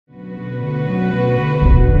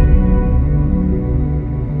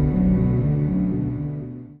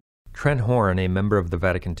Trent Horn, a member of the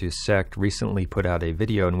Vatican II sect, recently put out a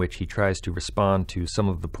video in which he tries to respond to some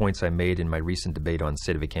of the points I made in my recent debate on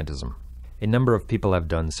sedevacantism. A number of people have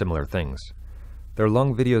done similar things. Their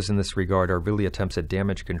long videos in this regard are really attempts at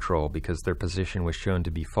damage control because their position was shown to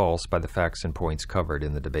be false by the facts and points covered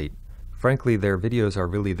in the debate. Frankly, their videos are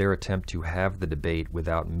really their attempt to have the debate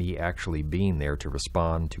without me actually being there to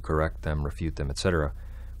respond, to correct them, refute them, etc.,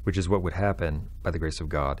 which is what would happen, by the grace of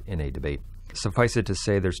God, in a debate. Suffice it to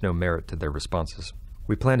say there's no merit to their responses.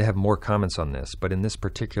 We plan to have more comments on this, but in this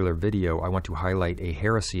particular video I want to highlight a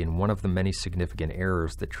heresy in one of the many significant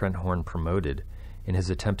errors that Trent Horn promoted in his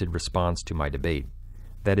attempted response to my debate.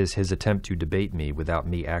 That is, his attempt to debate me without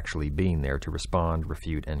me actually being there to respond,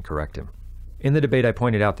 refute, and correct him. In the debate I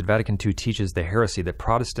pointed out that Vatican II teaches the heresy that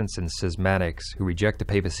Protestants and schismatics who reject the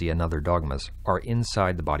papacy and other dogmas are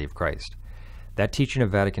inside the body of Christ. That teaching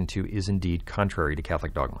of Vatican II is indeed contrary to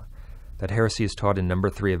Catholic dogma. That heresy is taught in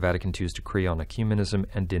number 3 of Vatican II's decree on ecumenism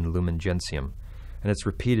and in Lumen Gentium, and it's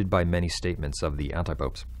repeated by many statements of the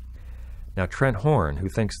antipopes. Now, Trent Horn, who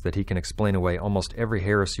thinks that he can explain away almost every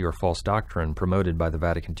heresy or false doctrine promoted by the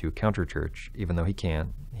Vatican II counterchurch, even though he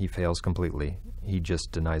can't, he fails completely. He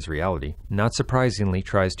just denies reality. Not surprisingly,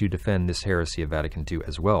 tries to defend this heresy of Vatican II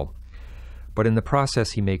as well. But in the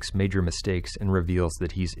process, he makes major mistakes and reveals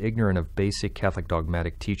that he's ignorant of basic Catholic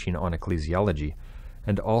dogmatic teaching on ecclesiology,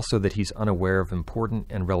 and also that he's unaware of important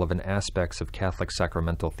and relevant aspects of Catholic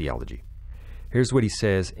sacramental theology. Here's what he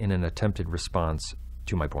says in an attempted response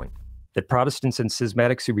to my point. That Protestants and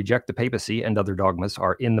schismatics who reject the papacy and other dogmas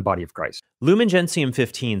are in the body of Christ. Lumen Gentium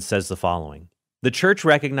 15 says the following: "The Church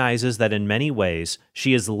recognizes that in many ways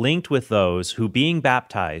she is linked with those who, being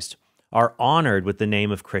baptized, are honored with the name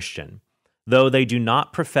of Christian, though they do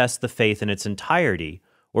not profess the faith in its entirety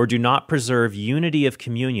or do not preserve unity of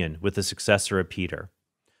communion with the successor of Peter.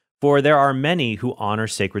 For there are many who honor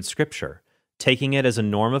sacred Scripture, taking it as a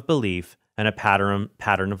norm of belief and a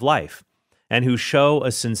pattern of life, and who show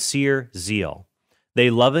a sincere zeal. They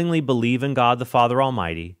lovingly believe in God the Father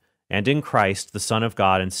Almighty and in Christ, the Son of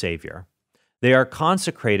God and Savior. They are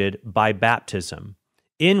consecrated by baptism,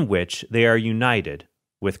 in which they are united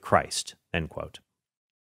with Christ." End quote.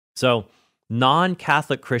 So,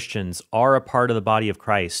 non-Catholic Christians are a part of the body of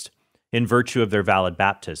Christ in virtue of their valid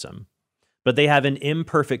baptism, but they have an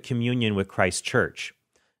imperfect communion with Christ's church.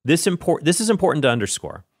 This is important to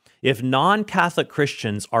underscore. If non-Catholic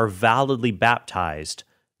Christians are validly baptized,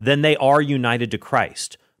 then they are united to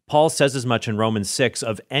Christ. Paul says as much in Romans 6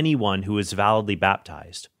 of anyone who is validly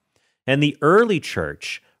baptized. And the early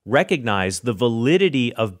church recognized the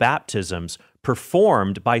validity of baptisms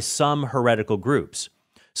performed by some heretical groups.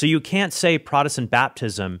 So you can't say Protestant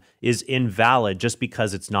baptism is invalid just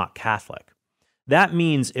because it's not Catholic. That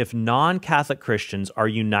means if non-Catholic Christians are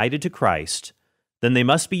united to Christ, then they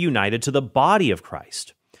must be united to the body of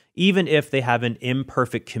Christ, even if they have an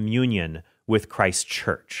imperfect communion with Christ's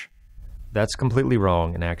church. That's completely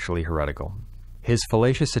wrong and actually heretical. His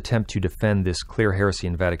fallacious attempt to defend this clear heresy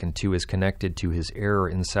in Vatican II is connected to his error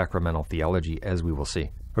in sacramental theology, as we will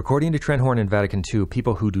see. According to Trent Horn in Vatican II,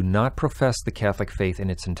 people who do not profess the Catholic faith in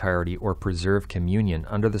its entirety or preserve communion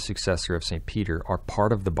under the successor of St. Peter are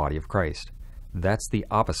part of the body of Christ. That's the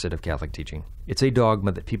opposite of Catholic teaching. It's a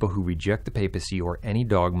dogma that people who reject the papacy or any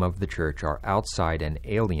dogma of the Church are outside and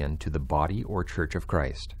alien to the body or Church of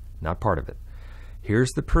Christ, not part of it.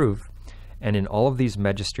 Here's the proof, and in all of these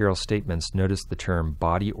magisterial statements, notice the term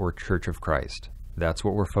body or Church of Christ. That's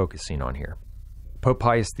what we're focusing on here. Pope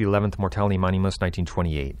Pius XI, Mortale Manimus,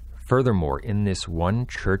 1928. Furthermore, in this one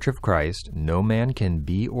Church of Christ, no man can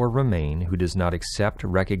be or remain who does not accept,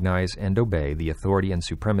 recognize, and obey the authority and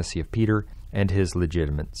supremacy of Peter and his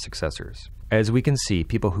legitimate successors. As we can see,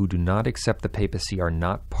 people who do not accept the papacy are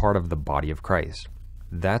not part of the body of Christ.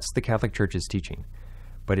 That's the Catholic Church's teaching.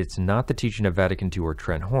 But it's not the teaching of Vatican II or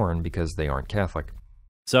Trent Horn because they aren't Catholic.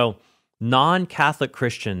 So, non-Catholic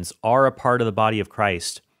Christians are a part of the body of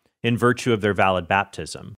Christ in virtue of their valid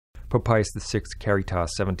baptism. Pope Pius VI,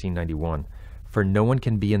 Caritas, 1791. For no one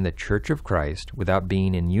can be in the Church of Christ without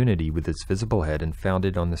being in unity with its visible head and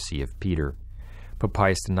founded on the See of Peter. Pope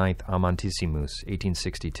Pius IX, Amantissimus,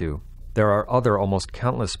 1862. There are other almost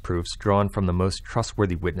countless proofs drawn from the most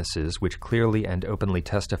trustworthy witnesses which clearly and openly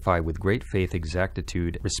testify with great faith,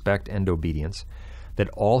 exactitude, respect, and obedience that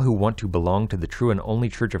all who want to belong to the true and only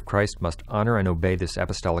Church of Christ must honor and obey this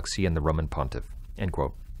apostolic see and the Roman pontiff." End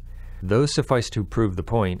quote. Those suffice to prove the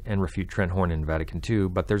point and refute Trent Horn in Vatican II,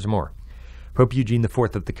 but there's more. Pope Eugene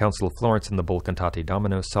IV at the Council of Florence in the bull Cantate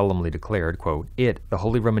Domino solemnly declared, quote, "It, the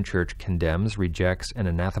Holy Roman Church, condemns, rejects, and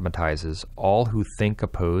anathematizes all who think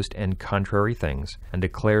opposed and contrary things, and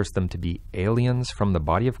declares them to be aliens from the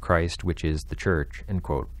body of Christ, which is the Church," end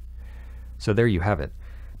quote. So there you have it.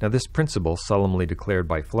 Now this principle, solemnly declared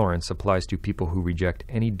by Florence, applies to people who reject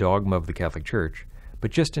any dogma of the Catholic Church,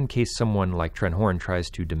 but just in case someone like Trent Horn tries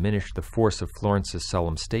to diminish the force of Florence's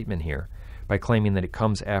solemn statement here, by claiming that it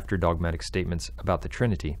comes after dogmatic statements about the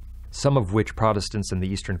Trinity, some of which Protestants and the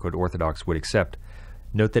Eastern Court Orthodox would accept.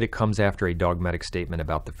 Note that it comes after a dogmatic statement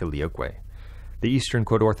about the Filioque. The Eastern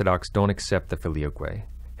Court Orthodox don't accept the Filioque.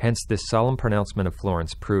 Hence, this solemn pronouncement of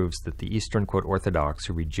Florence proves that the Eastern Court Orthodox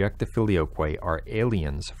who reject the Filioque are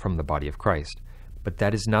aliens from the body of Christ. But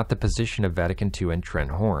that is not the position of Vatican II and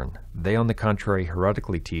Trent Horn. They, on the contrary,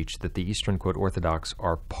 heretically teach that the Eastern Court Orthodox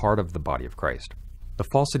are part of the body of Christ. The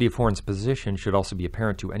falsity of Horn's position should also be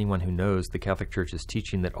apparent to anyone who knows the Catholic Church's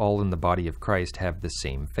teaching that all in the body of Christ have the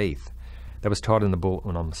same faith. That was taught in the bull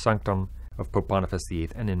Unam Sanctam of Pope Boniface VIII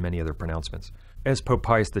and in many other pronouncements. As Pope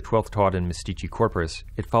Pius XII taught in Mystici Corporis,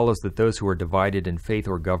 it follows that those who are divided in faith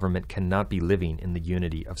or government cannot be living in the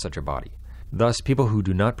unity of such a body. Thus, people who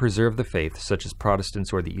do not preserve the faith, such as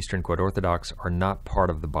Protestants or the Eastern Court Orthodox, are not part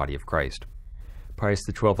of the body of Christ. Pius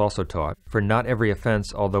XII also taught, "For not every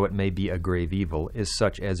offense, although it may be a grave evil, is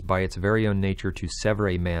such as by its very own nature to sever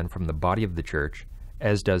a man from the body of the Church,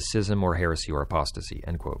 as does schism or heresy or apostasy."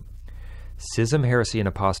 End quote. Schism, heresy, and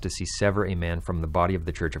apostasy sever a man from the body of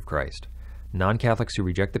the Church of Christ. Non-Catholics who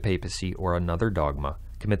reject the papacy or another dogma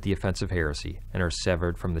commit the offense of heresy and are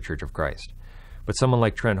severed from the Church of Christ. But someone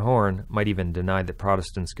like Trent Horn might even deny that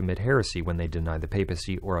Protestants commit heresy when they deny the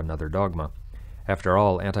papacy or another dogma. After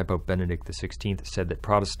all, Antipope Benedict XVI said that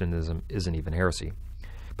Protestantism isn't even heresy.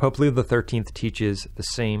 Pope Leo XIII teaches the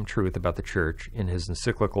same truth about the Church in his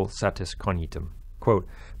encyclical Satis Cognitum. Quote,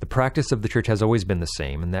 "The practice of the Church has always been the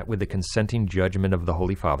same, and that with the consenting judgment of the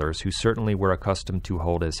Holy Fathers, who certainly were accustomed to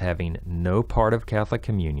hold as having no part of Catholic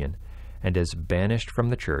communion, and as banished from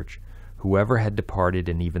the Church, whoever had departed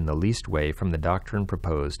in even the least way from the doctrine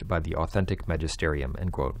proposed by the authentic magisterium."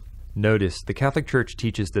 End quote. Notice, the Catholic Church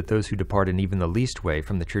teaches that those who depart in even the least way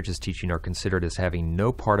from the Church's teaching are considered as having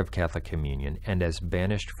no part of Catholic communion and as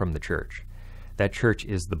banished from the Church. That Church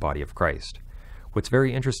is the body of Christ. What's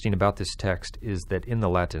very interesting about this text is that in the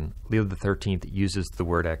Latin, Leo XIII uses the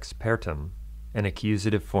word expertum, an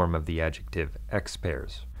accusative form of the adjective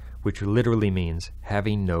expers, which literally means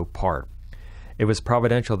having no part. It was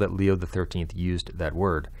providential that Leo XIII used that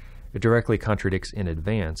word. It directly contradicts in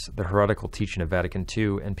advance the heretical teaching of Vatican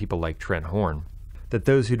II and people like Trent Horn, that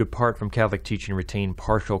those who depart from Catholic teaching retain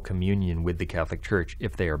partial communion with the Catholic Church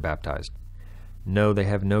if they are baptized. No, they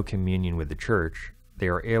have no communion with the Church. They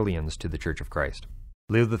are aliens to the Church of Christ.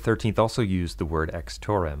 Leo XIII also used the word ex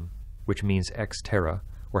torrem, which means ex terra,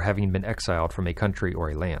 or having been exiled from a country or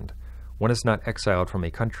a land. One is not exiled from a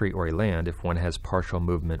country or a land if one has partial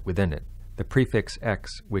movement within it. The prefix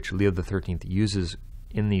ex, which Leo XIII uses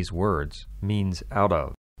in these words, means out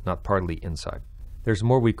of, not partly inside. There's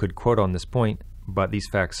more we could quote on this point, but these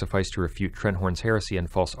facts suffice to refute Trent Horn's heresy and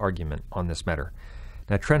false argument on this matter.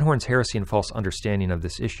 Now, Trent Horn's heresy and false understanding of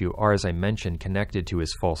this issue are, as I mentioned, connected to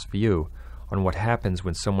his false view on what happens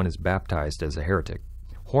when someone is baptized as a heretic.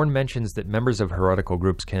 Horn mentions that members of heretical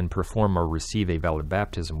groups can perform or receive a valid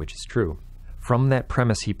baptism, which is true. From that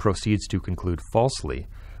premise, he proceeds to conclude falsely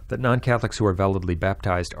that non-Catholics who are validly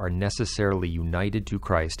baptized are necessarily united to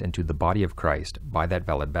Christ and to the body of Christ by that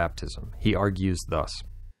valid baptism. He argues thus.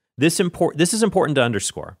 This is important to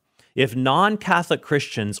underscore. If non-Catholic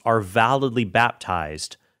Christians are validly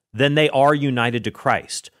baptized, then they are united to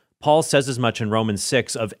Christ. Paul says as much in Romans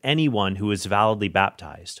 6 of anyone who is validly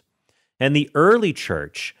baptized. And the early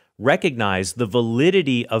church recognized the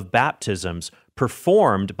validity of baptisms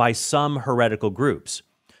performed by some heretical groups.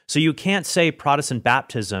 So you can't say Protestant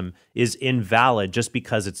baptism is invalid just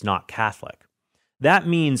because it's not Catholic. That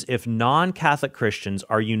means if non-Catholic Christians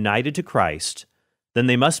are united to Christ, then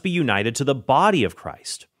they must be united to the body of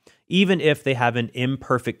Christ, even if they have an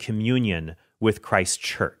imperfect communion with Christ's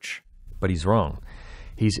church. But he's wrong.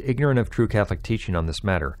 He's ignorant of true Catholic teaching on this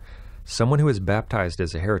matter. Someone who is baptized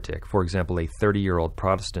as a heretic, for example, a 30-year-old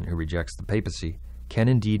Protestant who rejects the papacy, can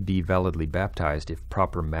indeed be validly baptized if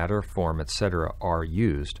proper matter, form, etc. are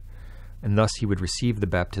used, and thus he would receive the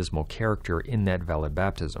baptismal character in that valid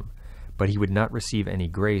baptism, but he would not receive any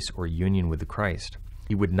grace or union with the Christ.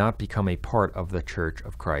 He would not become a part of the Church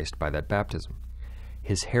of Christ by that baptism.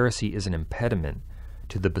 His heresy is an impediment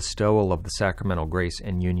to the bestowal of the sacramental grace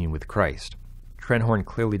and union with Christ. Trent Horn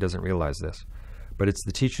clearly doesn't realize this. But it's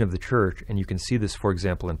the teaching of the Church, and you can see this, for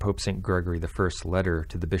example, in Pope St. Gregory I's letter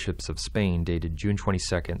to the bishops of Spain dated June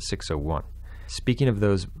 22, 601. Speaking of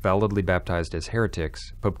those validly baptized as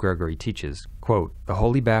heretics, Pope Gregory teaches, quote, "The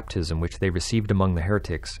holy baptism which they received among the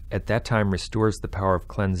heretics at that time restores the power of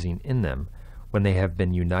cleansing in them when they have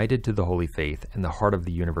been united to the holy faith and the heart of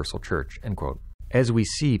the universal Church," end quote. As we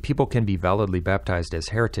see, people can be validly baptized as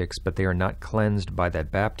heretics, but they are not cleansed by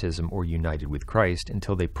that baptism or united with Christ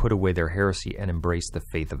until they put away their heresy and embrace the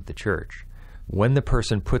faith of the Church. When the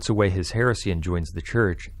person puts away his heresy and joins the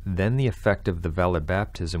Church, then the effect of the valid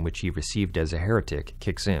baptism which he received as a heretic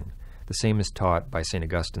kicks in. The same is taught by St.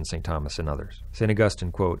 Augustine, St. Thomas, and others. St.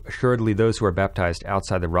 Augustine, quote, "Assuredly those who are baptized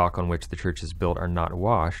outside the rock on which the Church is built are not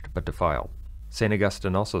washed, but defiled." St.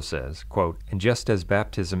 Augustine also says, quote, "And just as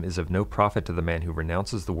baptism is of no profit to the man who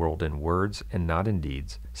renounces the world in words and not in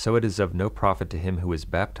deeds, so it is of no profit to him who is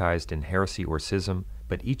baptized in heresy or schism,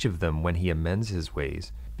 but each of them, when he amends his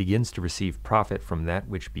ways, begins to receive profit from that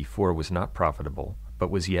which before was not profitable, but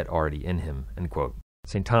was yet already in him," end quote.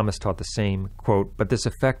 St. Thomas taught the same, quote, "But this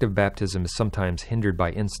effect of baptism is sometimes hindered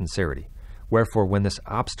by insincerity. Wherefore, when this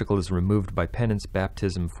obstacle is removed by penance,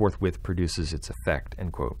 baptism forthwith produces its effect,"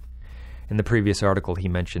 end quote. In the previous article, he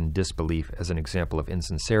mentioned disbelief as an example of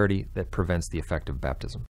insincerity that prevents the effect of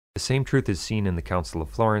baptism. The same truth is seen in the Council of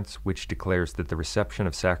Florence, which declares that the reception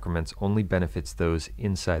of sacraments only benefits those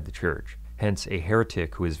inside the Church. Hence, a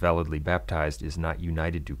heretic who is validly baptized is not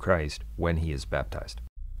united to Christ when he is baptized.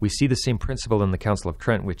 We see the same principle in the Council of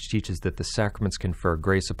Trent, which teaches that the sacraments confer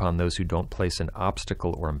grace upon those who don't place an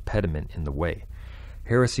obstacle or impediment in the way.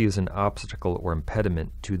 Heresy is an obstacle or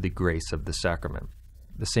impediment to the grace of the sacrament.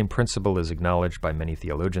 The same principle is acknowledged by many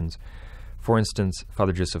theologians. For instance,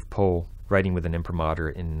 Father Joseph Pole, writing with an imprimatur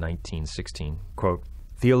in 1916, quote,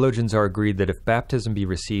 "Theologians are agreed that if baptism be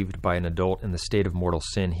received by an adult in the state of mortal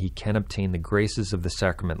sin, he can obtain the graces of the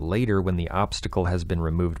sacrament later when the obstacle has been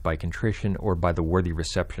removed by contrition or by the worthy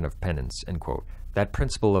reception of penance," end quote. That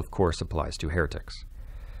principle, of course, applies to heretics.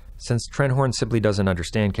 Since Trent Horn simply doesn't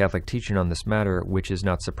understand Catholic teaching on this matter, which is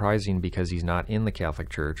not surprising because he's not in the Catholic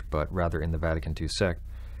Church, but rather in the Vatican II sect,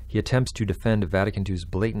 he attempts to defend Vatican II's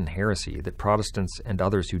blatant heresy that Protestants and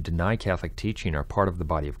others who deny Catholic teaching are part of the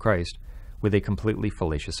body of Christ with a completely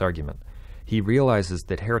fallacious argument. He realizes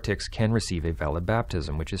that heretics can receive a valid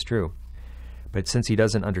baptism, which is true. But since he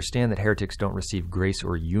doesn't understand that heretics don't receive grace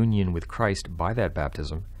or union with Christ by that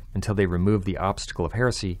baptism until they remove the obstacle of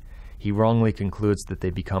heresy, he wrongly concludes that they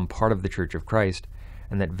become part of the Church of Christ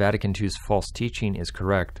and that Vatican II's false teaching is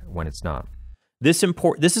correct when it's not. This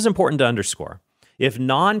is important to underscore. If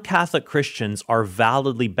non-Catholic Christians are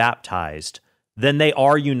validly baptized, then they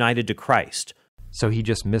are united to Christ. So he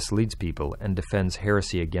just misleads people and defends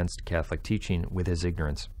heresy against Catholic teaching with his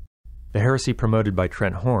ignorance. The heresy promoted by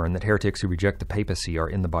Trent Horn, that heretics who reject the papacy are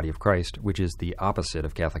in the body of Christ, which is the opposite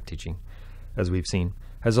of Catholic teaching, as we've seen,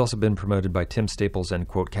 has also been promoted by Tim Staples and,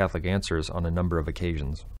 quote, Catholic Answers on a number of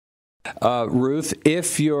occasions. Ruth,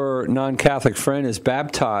 if your non-Catholic friend is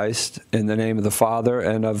baptized in the name of the Father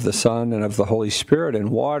and of the Son and of the Holy Spirit in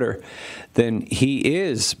water, then he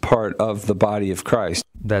is part of the body of Christ.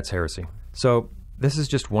 That's heresy. So this is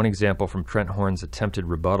just one example from Trent Horn's attempted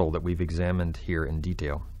rebuttal that we've examined here in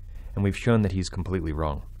detail, and we've shown that he's completely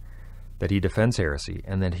wrong, that he defends heresy,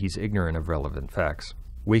 and that he's ignorant of relevant facts.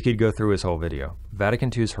 We could go through his whole video.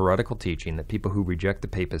 Vatican II's heretical teaching that people who reject the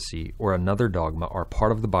papacy or another dogma are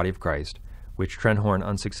part of the body of Christ, which Trent Horn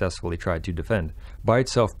unsuccessfully tried to defend, by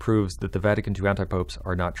itself proves that the Vatican II antipopes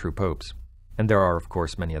are not true popes. And there are, of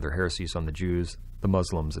course, many other heresies on the Jews, the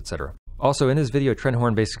Muslims, etc. Also, in his video, Trent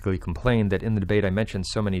Horn basically complained that in the debate I mentioned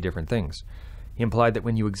so many different things. He implied that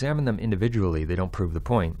when you examine them individually, they don't prove the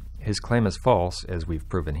point. His claim is false, as we've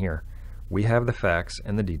proven here. We have the facts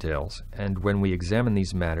and the details, and when we examine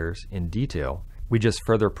these matters in detail, we just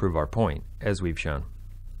further prove our point, as we've shown.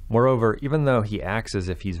 Moreover, even though he acts as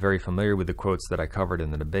if he's very familiar with the quotes that I covered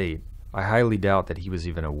in the debate, I highly doubt that he was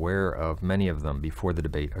even aware of many of them before the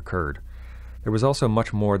debate occurred. There was also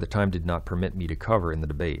much more that time did not permit me to cover in the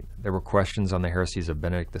debate. There were questions on the heresies of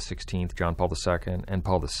Benedict XVI, John Paul II, and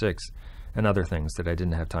Paul VI, and other things that I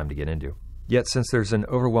didn't have time to get into. Yet, since there's an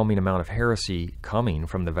overwhelming amount of heresy coming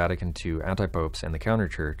from the Vatican II antipopes and the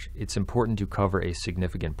counterchurch, it's important to cover a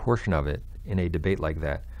significant portion of it in a debate like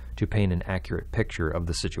that to paint an accurate picture of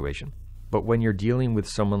the situation. But when you're dealing with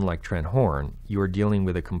someone like Trent Horn, you are dealing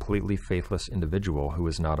with a completely faithless individual who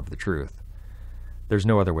is not of the truth. There's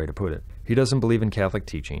no other way to put it. He doesn't believe in Catholic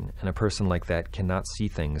teaching, and a person like that cannot see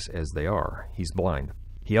things as they are. He's blind.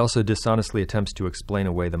 He also dishonestly attempts to explain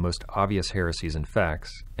away the most obvious heresies and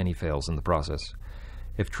facts, and he fails in the process.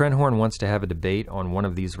 If Trent wants to have a debate on one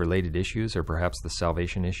of these related issues, or perhaps the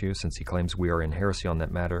salvation issue, since he claims we are in heresy on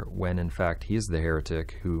that matter, when in fact he is the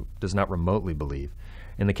heretic who does not remotely believe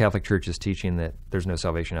in the Catholic Church's teaching that there's no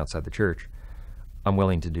salvation outside the Church, I'm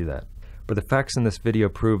willing to do that. But the facts in this video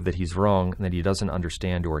prove that he's wrong and that he doesn't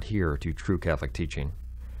understand or adhere to true Catholic teaching.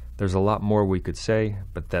 There's a lot more we could say,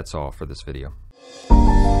 but that's all for this video.